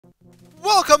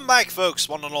Welcome back, folks,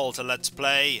 one and all, to Let's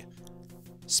Play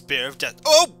Spear of Death.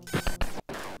 Oh!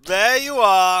 There you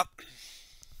are!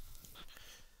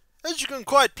 As you can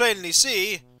quite plainly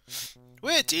see,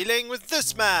 we're dealing with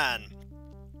this man.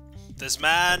 This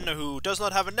man who does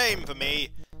not have a name for me.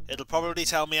 It'll probably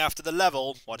tell me after the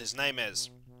level what his name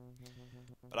is.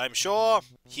 But I'm sure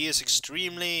he is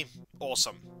extremely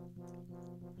awesome.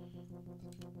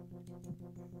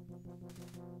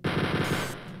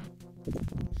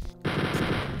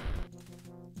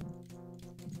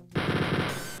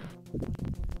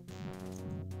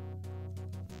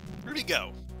 Where'd he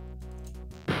go?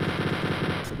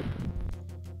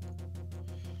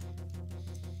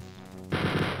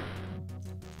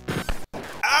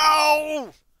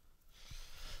 Ow!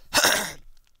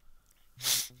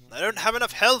 I don't have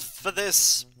enough health for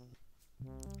this.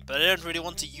 But I don't really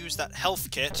want to use that health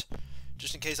kit,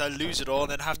 just in case I lose it all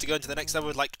and then have to go into the next level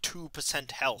with like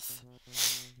 2% health.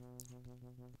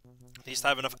 At least I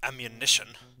have enough ammunition.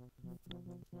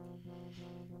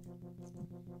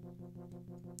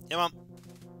 Come on.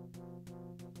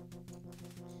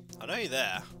 I know you're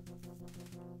there.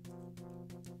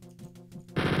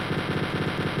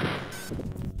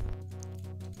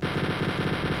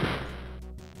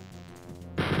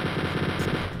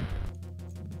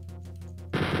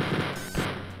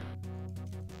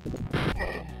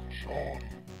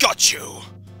 Got you!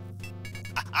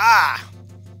 Aha!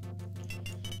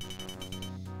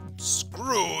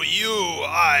 Screw you!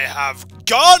 I have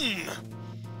gun!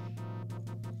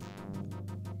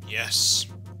 Yes.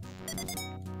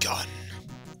 Gun.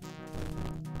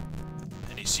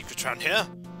 Any secrets around here?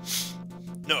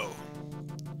 No.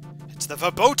 It's the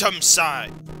verboten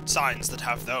signs that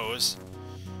have those.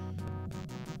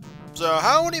 So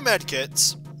how many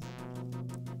medkits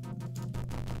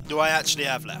do I actually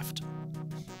have left?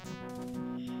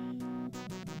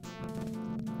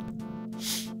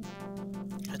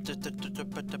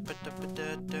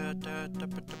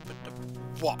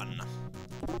 One.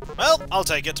 Well, I'll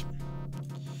take it.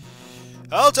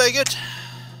 I'll take it.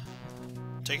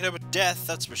 Take it over death,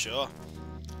 that's for sure.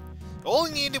 All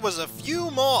he needed was a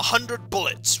few more 100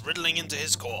 bullets riddling into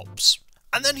his corpse.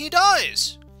 And then he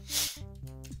dies!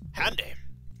 Handy.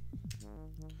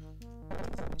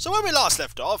 So when we last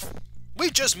left off, we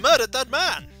just murdered that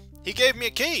man. He gave me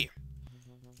a key.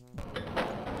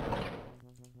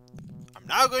 I'm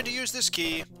now going to use this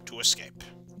key to escape.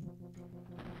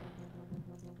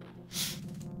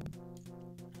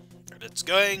 And it's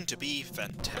going to be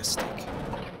fantastic.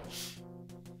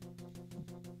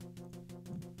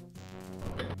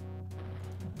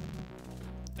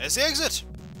 There's the exit.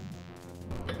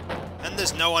 And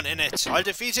there's no one in it. I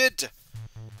defeated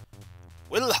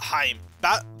Wilhelm.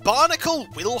 Barnacle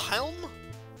Wilhelm?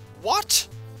 What?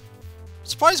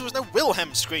 Surprised there was no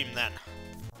Wilhelm scream then.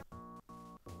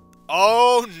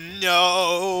 Oh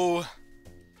no!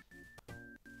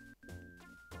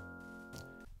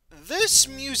 This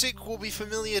music will be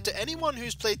familiar to anyone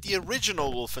who's played the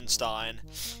original Wolfenstein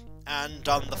and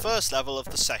done the first level of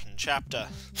the second chapter.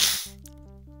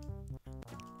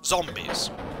 Zombies.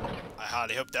 I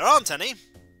hardly hope there aren't any.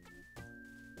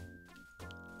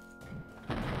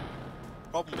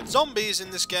 Problem with zombies in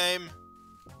this game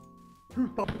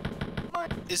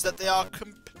is that they are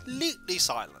completely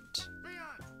silent.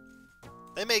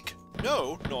 They make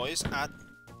no noise at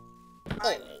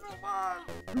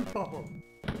all.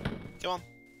 Come on.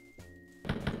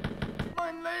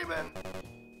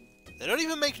 They don't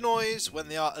even make noise when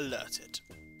they are alerted.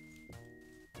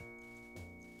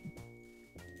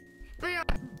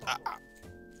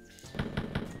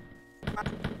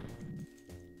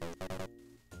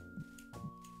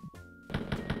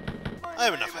 I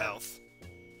have enough health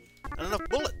and enough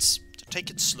bullets to take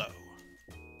it slow.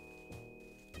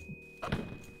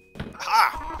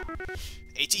 Aha!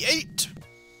 88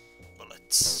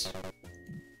 bullets.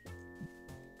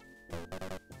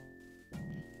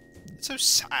 It's so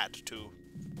sad, too.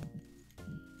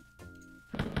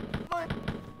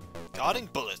 Guarding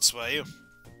bullets, were you?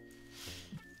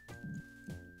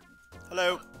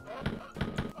 Hello.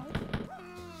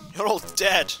 You're all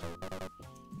dead.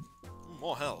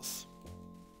 More health.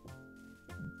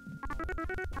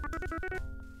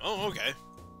 Oh, okay.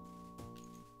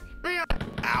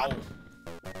 Ow.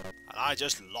 And I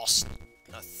just lost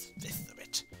a fifth of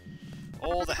it.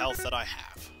 All the health that I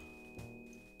have.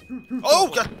 Oh,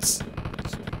 guts!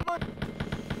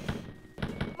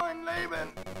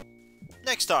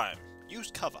 Next time,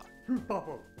 use cover.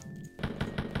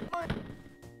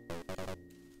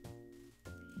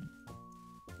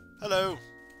 Hello.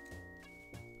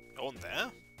 No one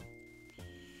there?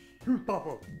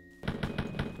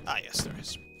 Ah, yes, there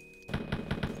is.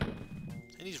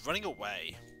 he's running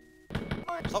away.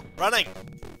 Stop running!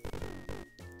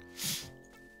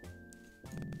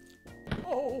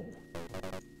 Oh.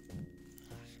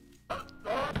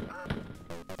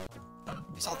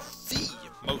 These are the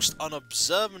most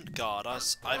unobservant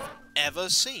guards I've ever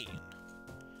seen.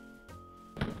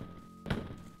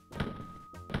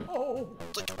 Oh.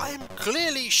 Like, I am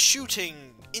clearly shooting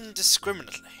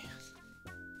indiscriminately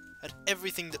at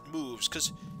everything that moves,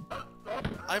 because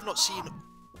I have not seen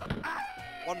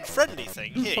one friendly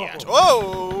thing here yet.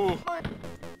 Whoa!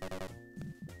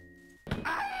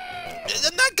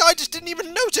 And that guy just didn't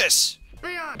even notice!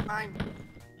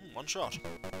 One shot.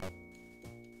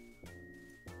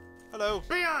 Hello.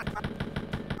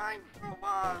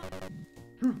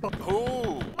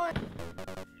 Oh!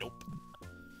 Nope.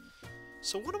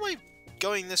 So what am I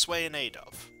going this way in aid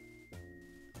of?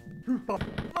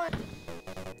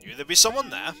 Knew there'd be someone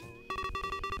there.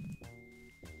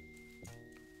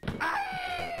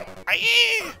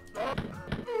 Aye!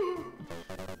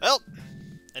 Well,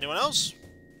 anyone else?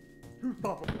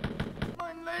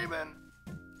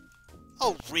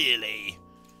 Oh, really?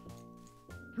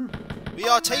 We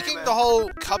are taking the whole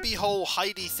cubbyhole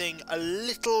hidey thing a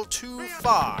little too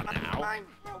far now.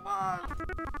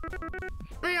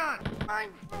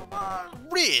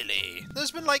 Really?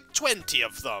 There's been like 20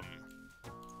 of them.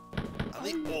 And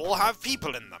they all have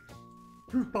people in them.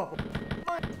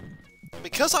 And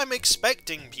because I'm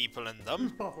expecting people in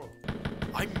them,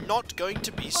 I'm not going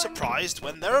to be surprised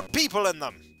when there are people in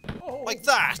them. Like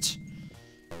that.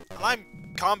 And I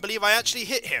can't believe I actually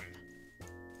hit him.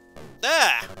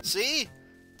 There! See?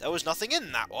 There was nothing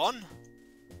in that one.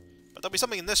 But there'll be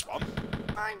something in this one.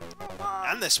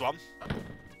 And this one.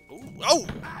 Ooh, oh!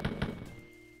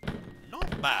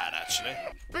 Not bad, actually.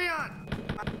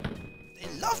 They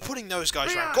love putting those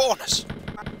guys around corners,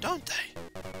 don't they?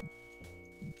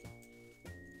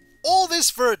 All this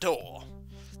for a door.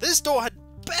 This door had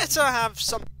better have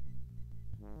some...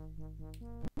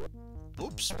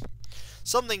 Oops.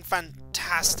 Something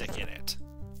fantastic in it.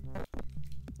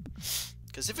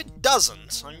 Because if it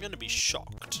doesn't, I'm going to be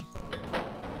shocked.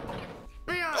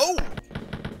 Oh!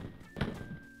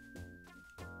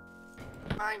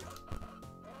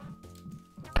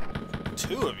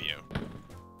 Two of you.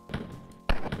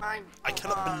 I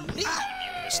cannot believe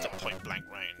you missed a point-blank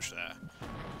range there.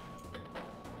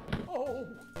 Oh.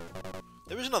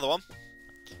 There is another one.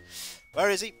 Where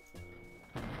is he?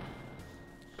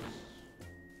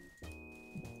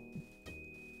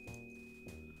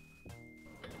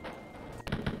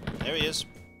 There he is.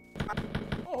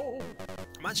 Oh.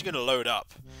 I'm actually going to load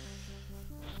up.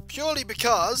 Purely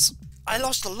because I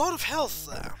lost a lot of health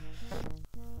there.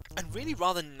 And really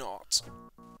rather not.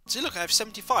 See, look, I have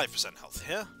 75% health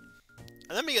here.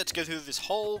 And then we get to go through this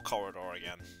whole corridor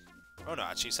again. Oh no,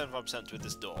 actually 75% with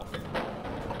this door.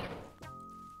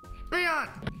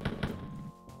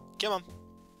 Come on.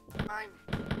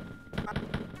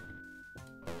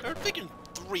 There are thinking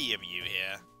 3 of you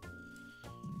here.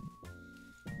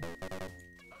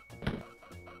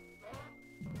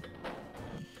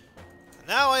 And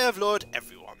now I have lured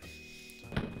everyone.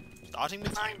 Starting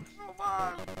with you.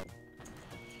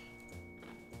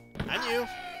 And you.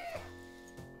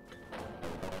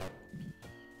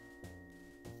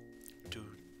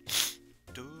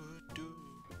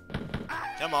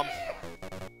 Come on.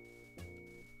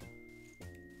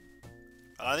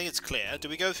 And I think it's clear. Do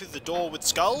we go through the door with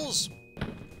skulls?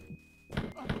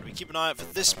 Or do we keep an eye out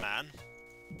for this man?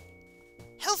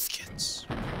 Health kits.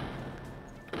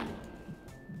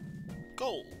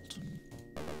 Gold.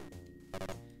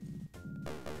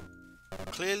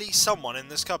 Clearly someone in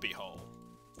this cubbyhole.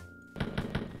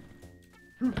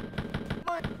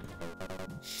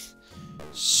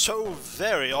 So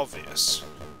very obvious.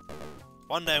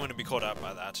 One day I'm going to be caught out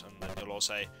by that, and then you'll all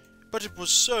say, but it was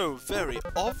so very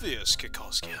obvious,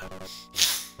 Kikoskia.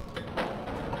 If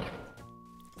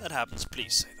that happens,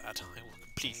 please say that. I will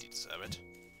completely deserve it.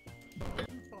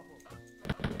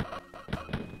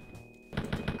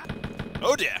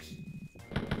 Oh dear.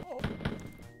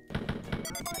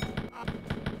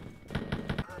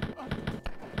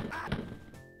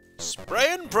 Spray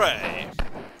and pray.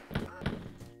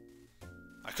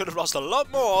 I could have lost a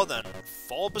lot more than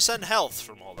 4% health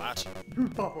from all that.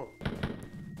 And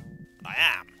I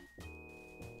am.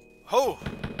 Oh!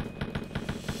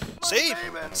 See?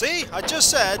 See? I just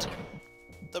said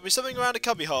there'll be something around a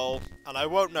cubbyhole, and I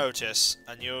won't notice,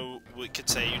 and you could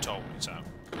say you told me so.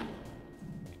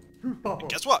 And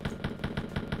guess what?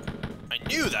 I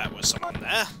knew there was someone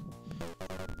there.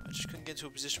 I just couldn't get to a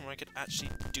position where I could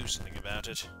actually do something about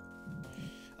it.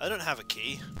 I don't have a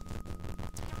key.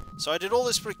 So I did all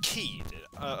this for a key,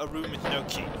 a room with no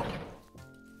key.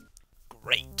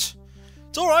 Great.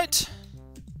 It's alright.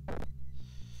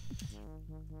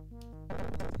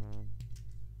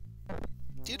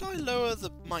 Did I lower the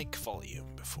mic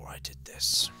volume before I did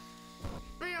this?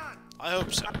 I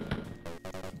hope so.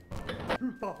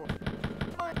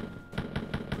 I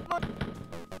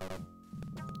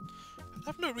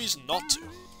have no reason not to.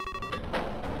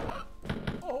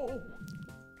 Oh.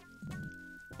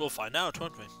 We'll find out,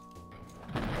 won't we?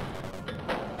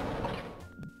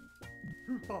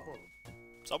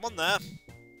 Someone there?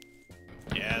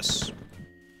 Yes.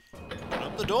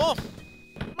 Open the door.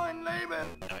 Mein Leben.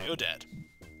 Now you're dead.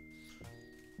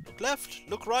 Look left,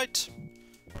 look right.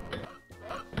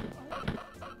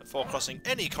 Before crossing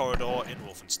any corridor in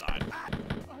Wolfenstein.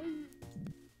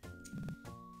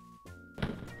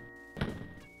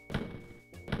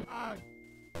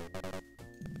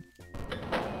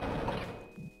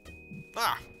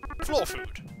 Ah, floor food.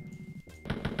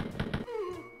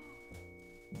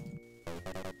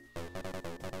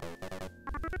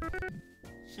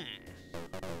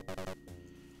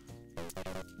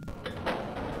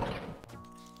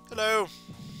 Hello.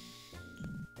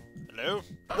 Hello.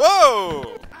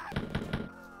 Whoa!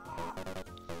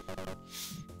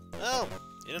 Well,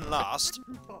 you didn't last.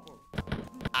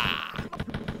 Ah.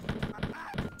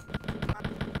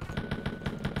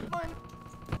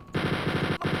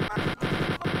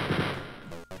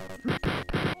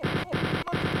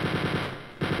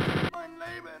 Mein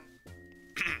Leben.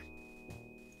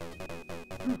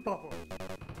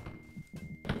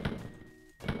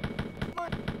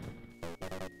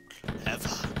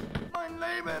 Clever. Mein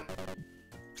Leben.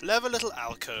 Clever little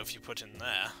alcove you put in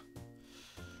there.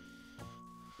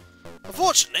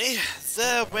 Unfortunately,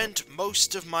 there went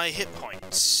most of my hit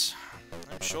points.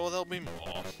 I'm sure there'll be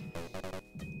more.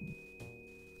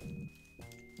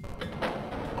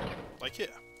 Like here.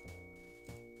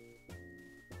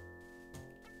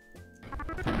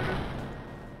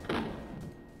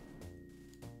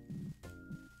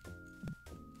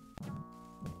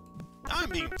 I'm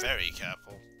being very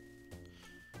careful.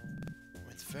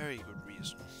 With very good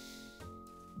reason.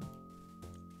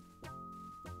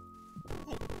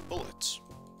 Ooh, bullets.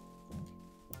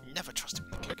 Never trust it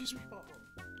when the game gives me.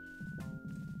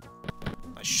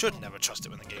 I should never trust it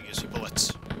when the game gives you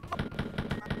bullets.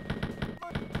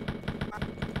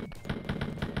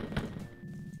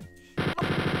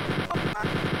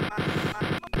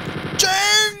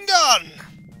 Chain gun!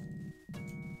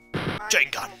 Chain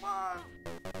gun.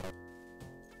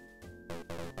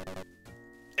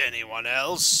 Anyone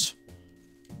else?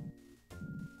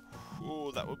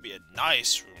 Ooh, that would be a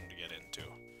nice room to get into.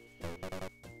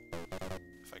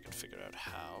 If I could figure out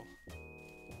how.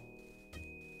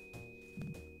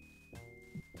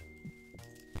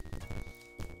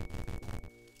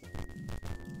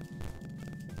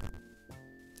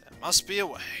 There must be a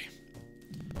way.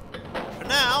 For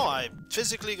now, I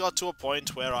physically got to a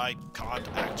point where I can't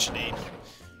actually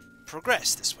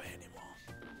progress this way anymore.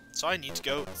 So I need to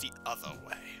go the other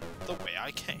way. The way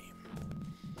I came.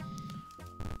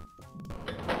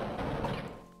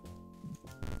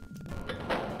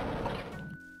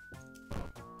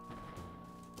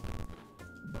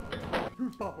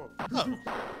 Oh.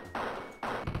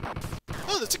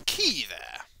 Oh, there's a key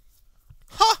there.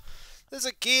 Huh! There's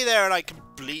a key there and I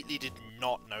completely did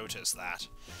not notice that.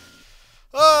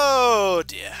 Oh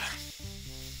dear.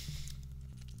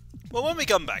 Well, when we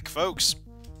come back, folks,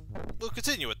 we'll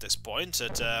continue at this point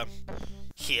at,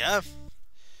 here.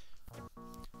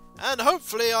 And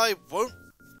hopefully I won't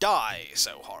die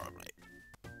so horribly.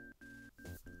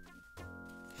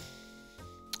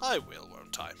 I will,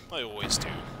 won't I? I always do.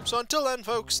 So until then,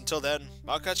 folks,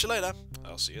 I'll catch you later.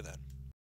 I'll see you then.